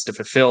impact; it's to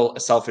fulfill a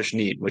selfish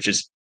need, which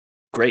is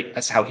great.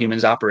 That's how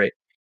humans operate.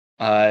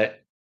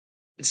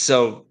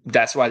 So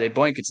that's why they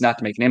BOINC. It's not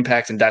to make an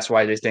impact, and that's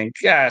why they think,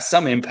 yeah,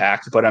 some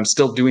impact, but I'm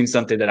still doing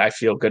something that I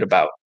feel good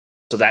about.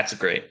 So that's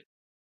great.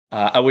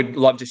 I would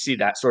love to see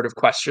that sort of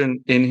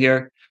question in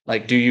here.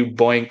 Like, do you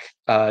BOINC?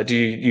 Do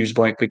you use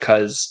BOINC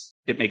because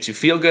it makes you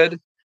feel good?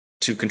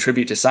 to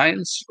contribute to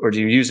science, or do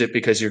you use it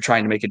because you're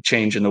trying to make a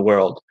change in the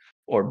world,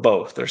 or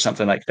both, or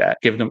something like that?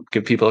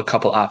 Give people a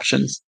couple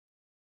options.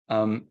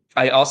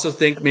 I also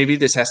think maybe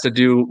this has to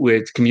do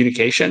with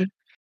communication.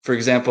 For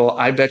example,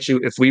 I bet you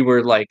if we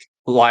were like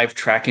live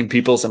tracking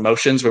people's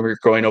emotions when we were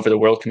going over the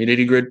World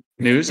Community Grid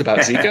news about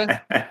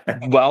Zika,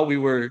 while we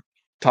were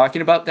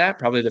talking about that,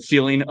 probably the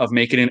feeling of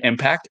making an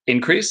impact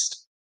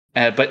increased.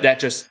 But that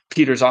just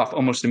peters off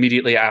almost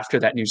immediately after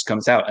that news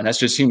comes out. And that's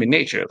just human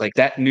nature. Like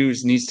that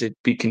news needs to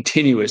be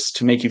continuous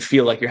to make you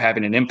feel like you're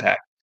having an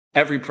impact.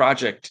 Every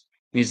project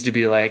needs to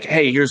be like,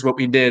 hey, here's what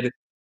we did.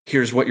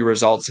 Here's what your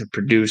results have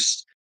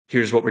produced.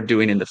 Here's what we're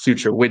doing in the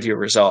future with your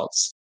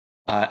results.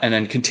 And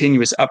then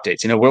continuous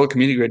updates. World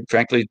Community Grid,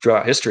 frankly,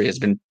 throughout history has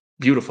been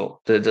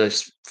beautiful. They're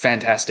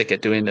fantastic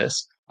at doing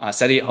this.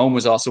 SETI at Home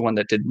was also one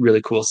that did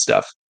really cool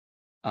stuff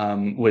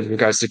with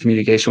regards to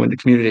communication with the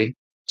community.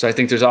 So I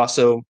think there's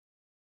also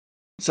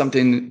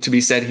something to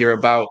be said here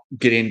about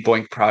getting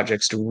BOINC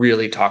projects to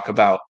really talk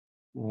about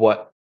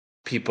what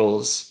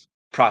people's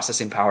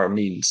processing power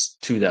means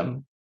to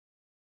them.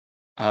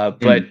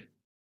 But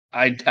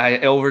I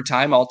over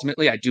time,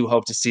 ultimately, I do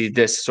hope to see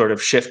this sort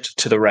of shift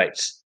to the right,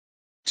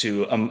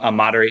 to a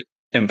moderate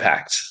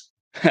impact,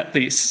 at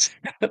least.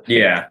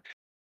 Yeah,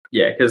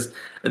 because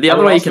the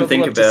other way you can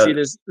think about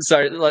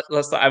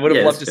I would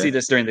have loved to see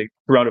this during the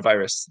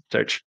coronavirus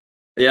surge.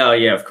 Yeah,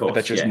 of course. I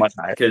bet you it's much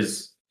higher.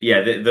 Because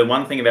the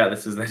one thing about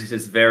this is that it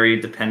is very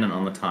dependent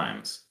on the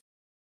times.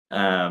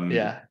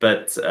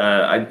 But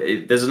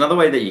there's another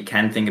way that you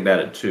can think about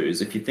it too.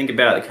 Is if you think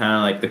about kind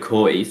of like the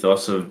core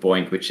ethos of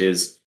BOINC, which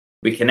is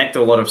we connect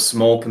a lot of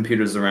small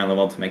computers around the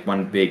world to make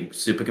one big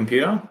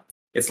supercomputer.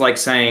 It's like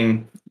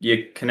saying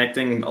you're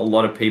connecting a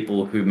lot of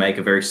people who make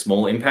a very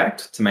small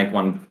impact to make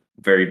one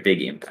very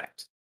big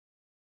impact.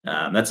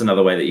 That's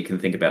another way that you can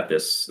think about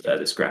this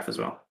graph as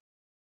well.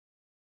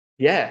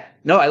 Yeah,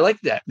 no, I like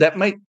that. That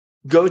might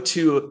go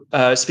to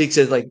speak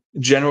to like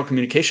general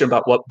communication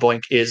about what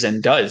BOINC is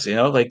and does,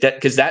 like that,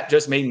 because that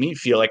just made me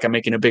feel like I'm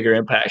making a bigger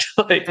impact.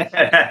 Like,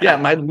 yeah,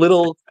 my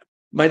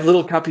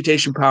little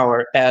computation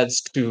power adds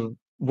to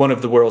one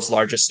of the world's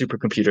largest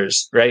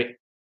supercomputers, right?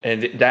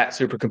 And that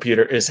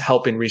supercomputer is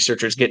helping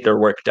researchers get their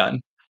work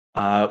done.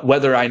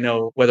 Whether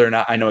or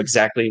not I know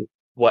exactly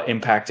what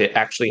impact it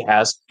actually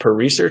has per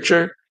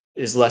researcher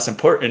is less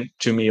important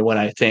to me when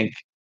I think,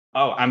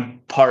 oh, I'm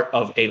part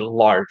of a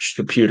large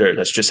computer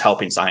that's just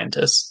helping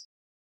scientists.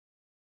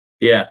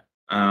 Yeah.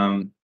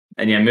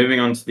 Moving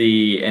on to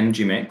the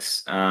energy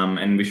mix,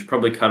 and we should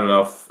probably cut it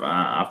off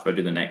after I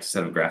do the next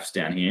set of graphs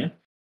down here.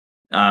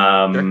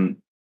 Sure.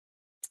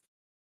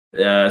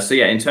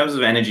 In terms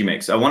of energy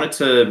mix, I wanted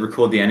to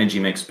record the energy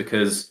mix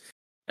because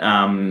we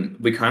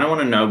kind of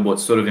want to know what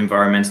sort of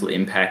environmental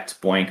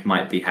impact BOINC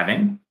might be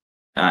having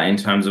in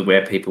terms of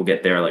where people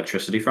get their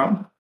electricity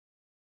from.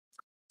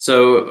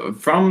 So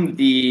from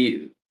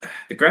the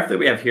graph that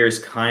we have here is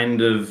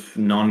kind of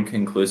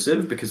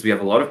non-conclusive because we have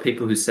a lot of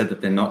people who said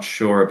that they're not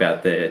sure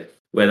about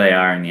where they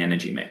are in the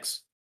energy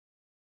mix.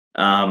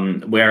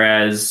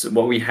 Whereas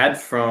what we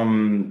had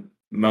from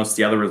most of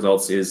the other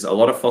results is a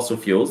lot of fossil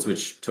fuels,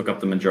 which took up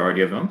the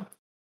majority of them,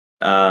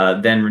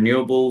 then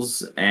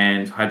renewables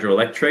and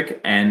hydroelectric,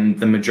 and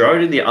the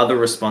majority of the other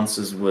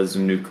responses was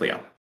nuclear.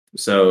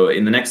 So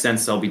in the next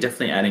sense, I'll be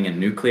definitely adding a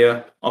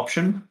nuclear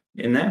option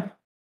in there.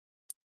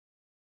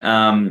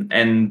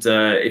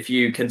 If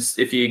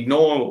you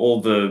ignore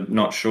all the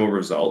not sure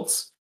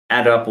results,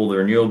 add up all the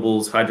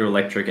renewables,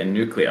 hydroelectric, and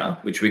nuclear,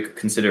 which we could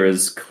consider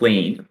as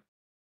clean,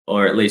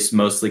 or at least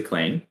mostly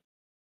clean,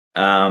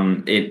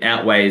 it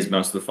outweighs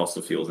most of the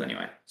fossil fuels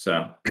anyway.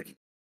 So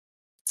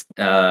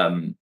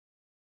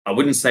I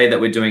wouldn't say that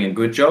we're doing a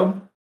good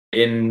job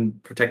in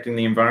protecting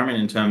the environment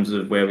in terms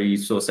of where we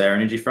source our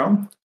energy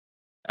from.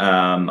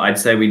 I'd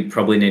say we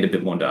probably need a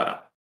bit more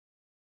data.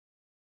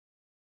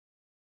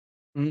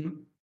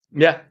 Mm-hmm.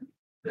 Yeah.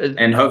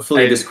 And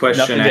hopefully this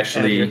question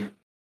actually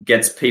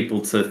gets people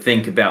to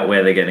think about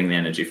where they're getting the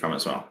energy from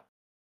as well.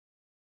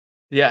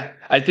 Yeah,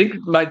 I think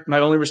my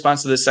only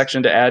response to this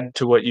section to add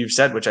to what you've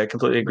said, which I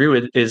completely agree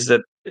with, is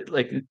that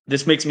like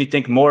this makes me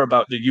think more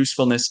about the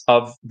usefulness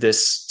of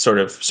this sort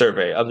of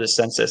survey, of this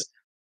census.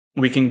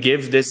 We can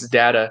give this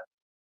data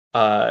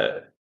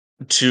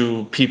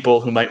to people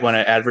who might want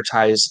to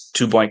advertise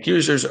to BOINC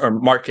users or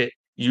market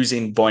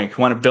using BOINC,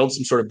 who want to build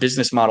some sort of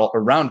business model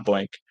around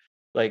BOINC.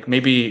 Like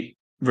maybe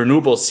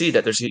renewables see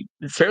that there's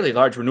a fairly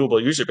large renewable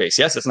user base.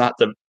 Yes, it's not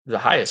the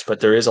highest, but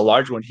there is a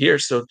large one here.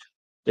 So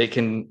they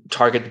can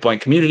target the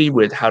BOINC community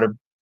with how to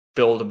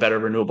build a better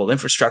renewable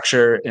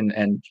infrastructure,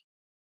 and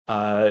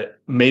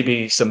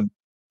maybe some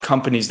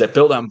companies that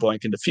build on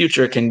BOINC in the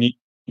future can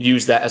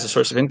use that as a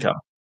source of income.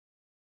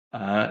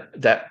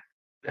 That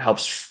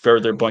helps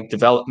further BOINC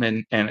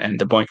development and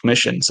the BOINC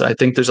mission. So I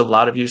think there's a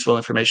lot of useful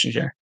information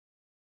here.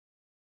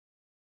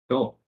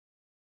 Cool.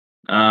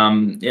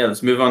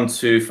 Let's move on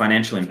to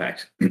financial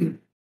impact.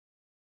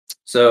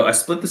 So I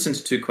split this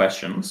into two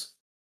questions.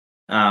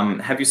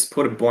 Have you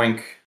supported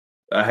BOINC?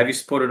 Have you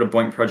supported a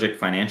BOINC project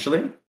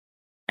financially?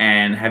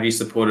 And have you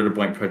supported a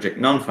BOINC project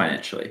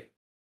non-financially?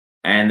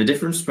 And the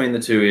difference between the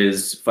two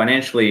is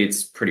financially,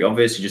 it's pretty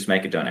obvious. You just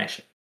make a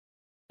donation.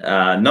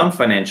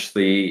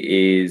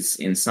 Non-financially is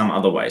in some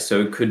other way.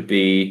 So it could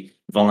be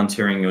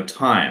volunteering your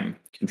time,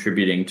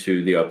 contributing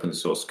to the open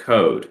source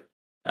code,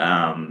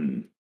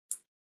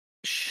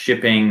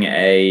 shipping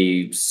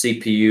a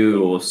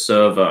CPU or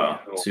server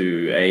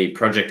to a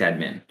project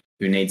admin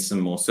who needs some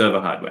more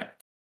server hardware.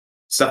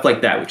 Stuff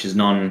like that, which is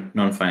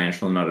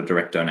non-financial, not a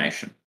direct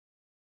donation.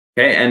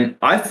 Okay, and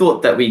I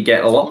thought that we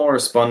get a lot more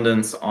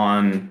respondents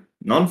on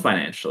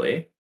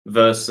non-financially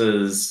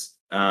versus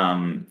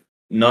not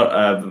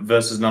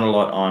a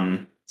lot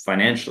on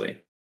financially,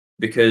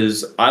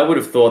 because I would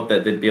have thought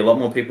that there'd be a lot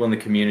more people in the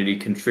community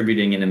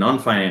contributing in a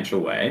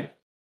non-financial way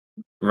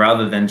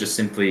rather than just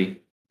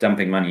simply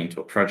dumping money into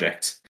a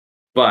project.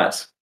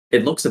 But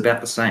it looks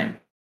about the same.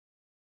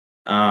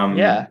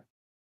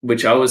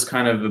 Which I was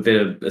kind of a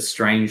bit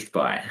estranged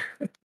by.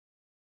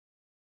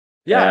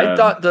 Yeah, I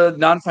thought the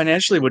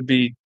non-financially would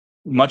be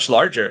much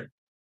larger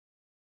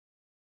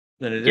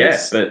than it is. Yeah,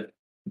 but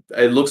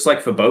it looks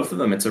like for both of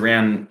them, it's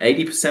around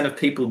 80% of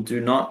people do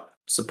not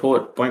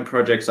support BOINC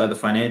projects either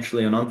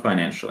financially or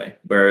non-financially,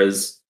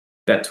 whereas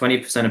about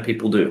 20% of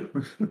people do.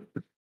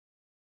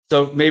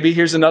 So maybe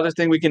here's another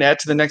thing we can add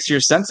to the next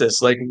year's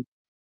census. Like,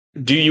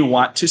 do you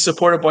want to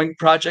support a BOINC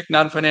project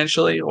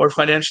non-financially or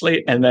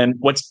financially? And then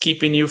what's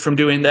keeping you from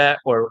doing that?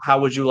 Or how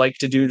would you like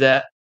to do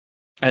that?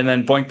 And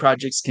then BOINC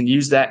projects can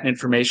use that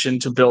information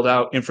to build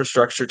out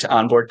infrastructure to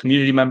onboard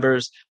community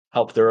members,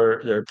 help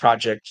their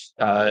project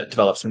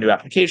develop some new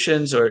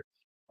applications, or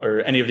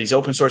any of these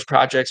open source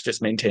projects,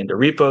 just maintain their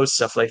repos,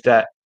 stuff like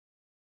that.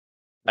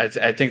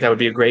 I think that would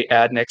be a great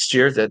ad next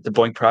year that the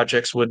BOINC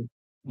projects would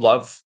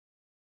love.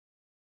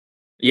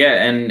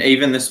 Yeah, and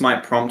even this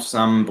might prompt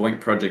some BOINC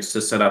projects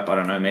to set up, I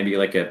don't know, maybe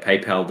like a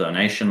PayPal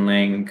donation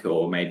link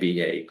or maybe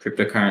a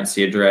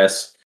cryptocurrency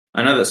address.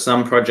 I know that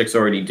some projects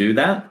already do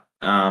that.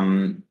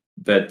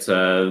 But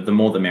the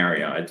more the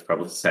merrier, I'd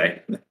probably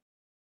say.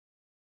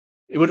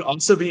 It would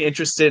also be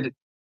interesting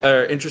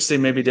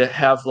maybe to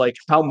have like,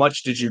 how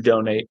much did you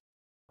donate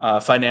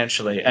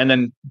financially, and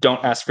then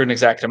don't ask for an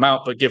exact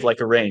amount, but give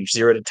like a range,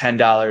 $0 to $10,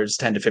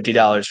 $10 to $50,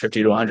 $50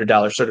 to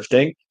 $100 sort of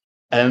thing.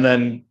 And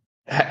then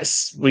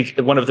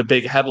one of the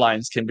big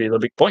headlines can be the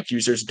big BOINC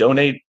users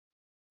donate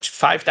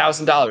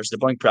 $5,000 to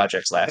BOINC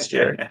projects last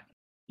year.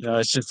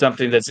 It's just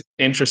something that's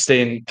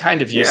interesting,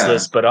 kind of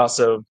useless, but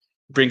also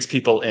brings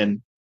people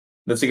in.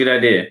 That's a good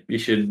idea. You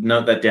should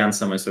note that down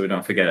somewhere so we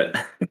don't forget it.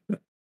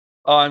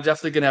 Oh, I'm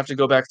definitely gonna have to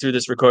go back through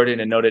this recording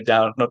and note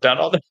down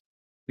all the.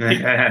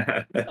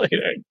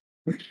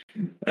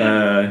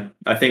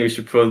 I think we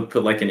should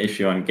put like an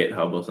issue on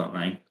GitHub or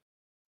something.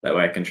 That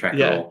way I can track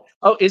it all.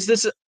 Oh, is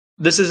this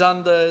is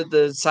on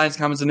the Science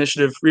Commons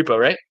Initiative repo,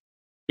 right?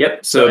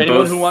 Yep. So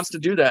anyone who wants to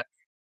do that.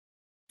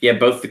 Yeah,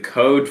 both the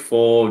code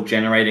for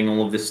generating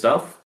all of this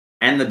stuff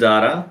and the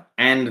data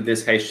and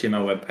this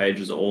HTML web page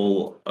is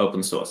all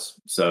open source.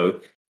 So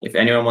if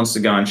anyone wants to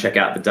go and check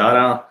out the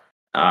data,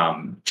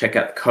 check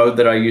out the code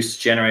that I use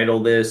to generate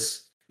all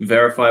this,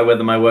 verify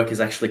whether my work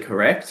is actually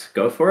correct,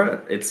 go for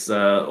it. It's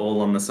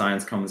all on the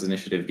Science Commons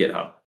Initiative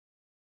GitHub.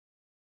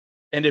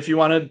 And if you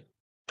want to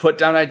put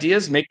down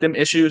ideas, make them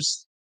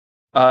issues,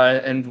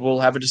 and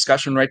we'll have a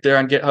discussion right there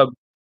on GitHub.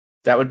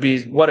 That would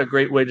be what a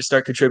great way to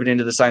start contributing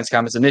to the Science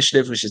Commons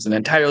Initiative, which is an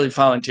entirely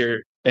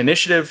volunteer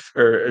initiative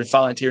or a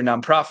volunteer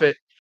nonprofit,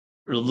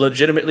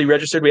 legitimately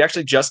registered. We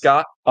actually just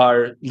got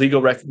our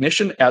legal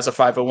recognition as a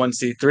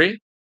 501c3.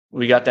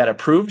 We got that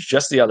approved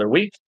just the other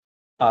week.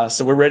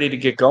 So we're ready to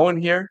get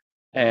going here,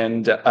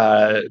 and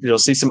you'll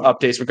see some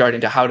updates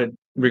regarding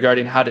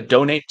how to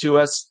donate to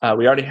us.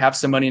 We already have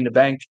some money in the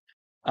bank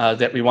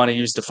that we want to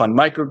use to fund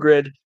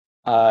microgrid,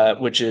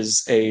 which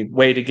is a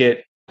way to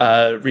get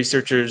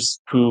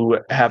researchers who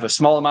have a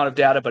small amount of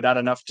data but not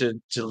enough to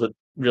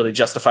really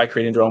justify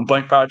creating their own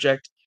BOINC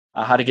project,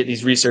 how to get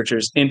these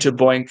researchers into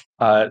BOINC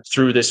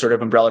through this sort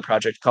of umbrella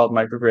project called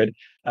microgrid.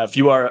 If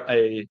you are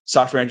a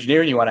software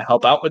engineer and you want to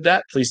help out with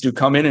that, please do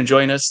come in and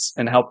join us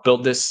and help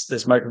build this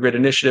microgrid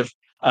initiative.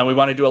 We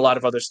want to do a lot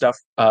of other stuff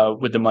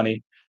with the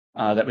money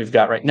that we've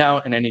got right now,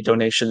 and any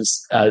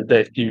donations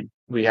that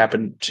we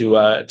happen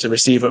to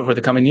receive over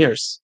the coming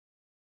years.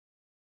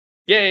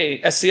 Yay,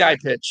 SCI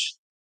pitch.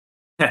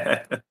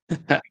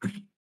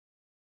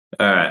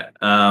 All right.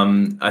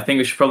 I think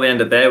we should probably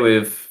end it there.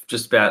 We've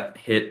just about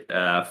hit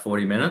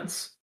 40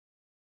 minutes.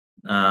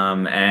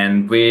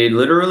 And we're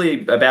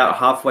literally about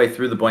halfway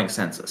through the BOINC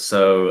census.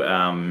 So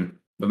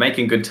we're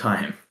making good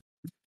time.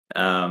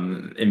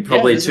 In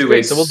probably 2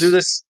 weeks. So we'll do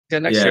this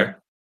next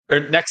year. Or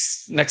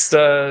next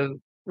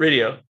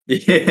radio.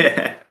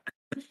 Yeah.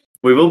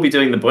 We will be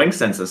doing the BOINC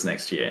census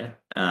next year.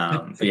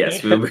 But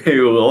yes,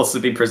 we will also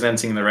be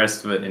presenting the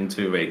rest of it in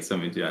 2 weeks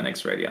when we do our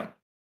next radio.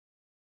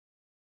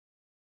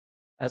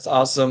 That's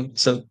awesome.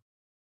 So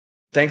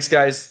thanks,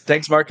 guys.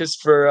 Thanks, Marcus,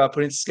 for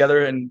putting this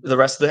together, and the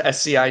rest of the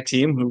SCI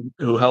team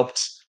who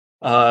helped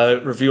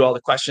review all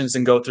the questions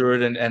and go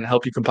through it and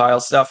help you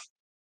compile stuff.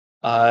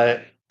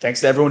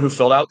 Thanks to everyone who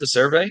filled out the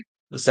survey,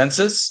 the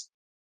census.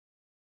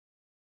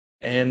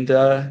 And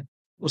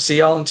we'll see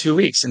y'all in 2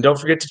 weeks. And don't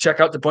forget to check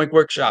out the Boink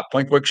Workshop,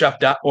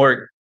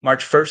 boinkworkshop.org,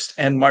 March 1st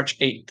and March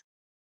 8th.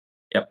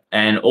 Yep.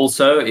 And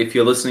also, if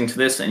you're listening to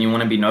this and you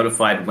want to be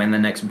notified when the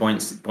next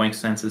Boink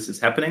census is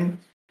happening,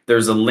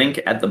 there's a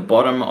link at the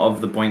bottom of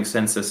the Boink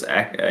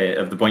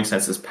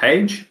census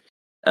page,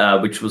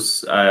 which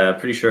was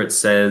pretty sure it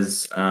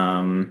says,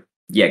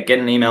 get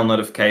an email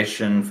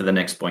notification for the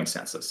next Boink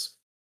census.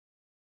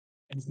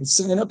 And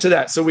sign up to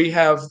that. So we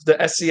have the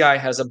SCI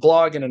has a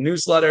blog and a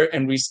newsletter,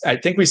 and I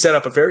think we set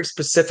up a very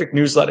specific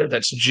newsletter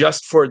that's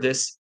just for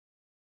this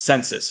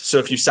census. So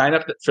if you sign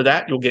up for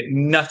that, you'll get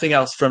nothing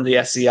else from the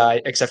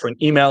SCI except for an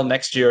email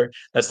next year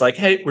that's like,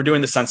 "Hey, we're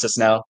doing the census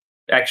now."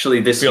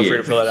 Actually, this Feel year free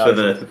to fill it out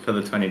for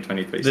the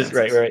 2023 census.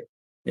 Right.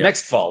 Yep.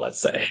 Next fall, let's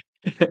say.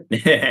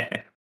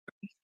 Yeah.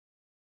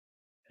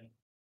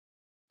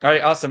 All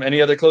right, awesome.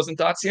 Any other closing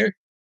thoughts here?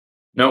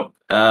 Nope.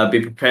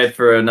 Be prepared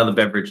for another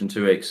beverage in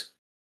 2 weeks.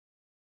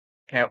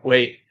 Can't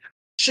wait.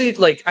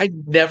 Actually, I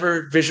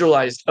never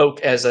visualized oak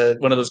as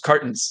one of those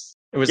cartons.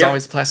 It was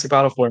always a plastic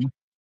bottle for me.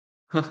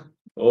 Huh.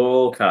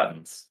 All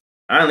cartons.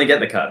 I only get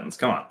the cartons.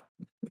 Come on.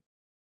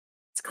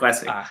 It's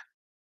classic.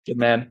 Good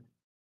man.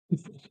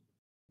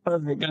 All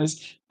right,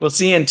 guys. We'll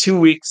see you in 2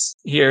 weeks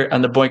here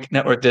on the Boink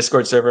Network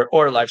Discord server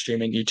or live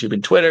streaming YouTube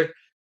and Twitter,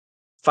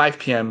 5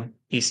 p.m.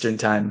 Eastern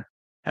time.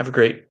 Have a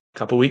great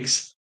couple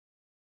weeks.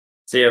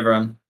 See you,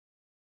 everyone.